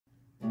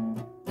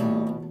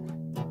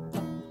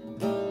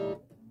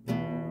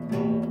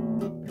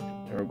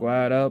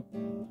quiet up,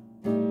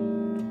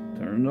 turn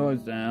the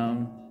noise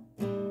down,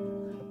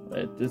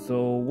 let this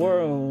old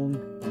world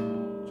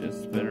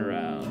just spin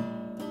around.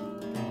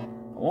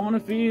 I wanna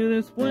feel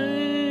this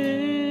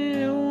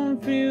way, I wanna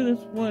feel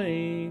this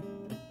way,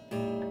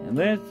 and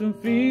let some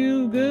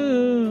feel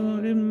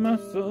good in my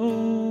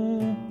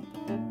soul.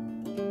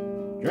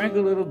 Drink a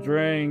little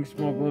drink,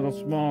 smoke a little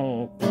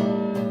smoke.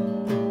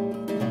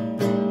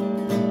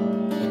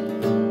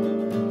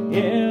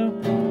 Yeah,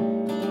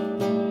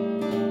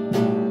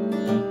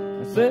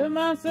 I set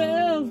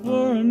myself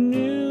for a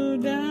new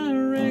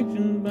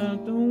direction,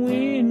 but the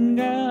wind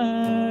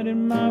got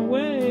in my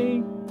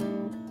way.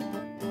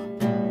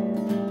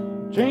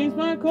 Changed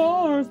my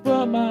course,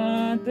 but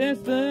my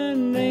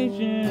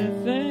destination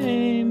is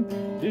same.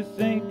 Just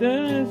ain't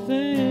the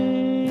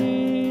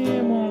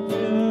same. Wanna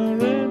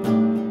feel it?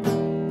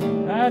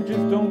 I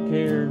just don't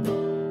care.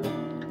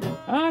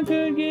 I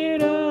could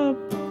get up,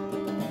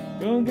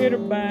 go get her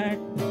back,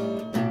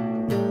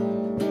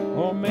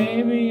 or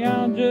maybe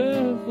I'll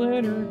just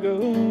let her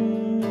go.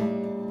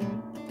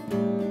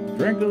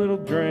 Drink a little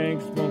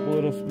drink, smoke a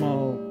little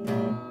smoke.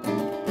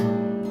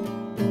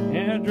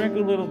 Yeah, drink a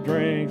little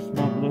drink,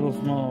 smoke a little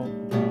smoke.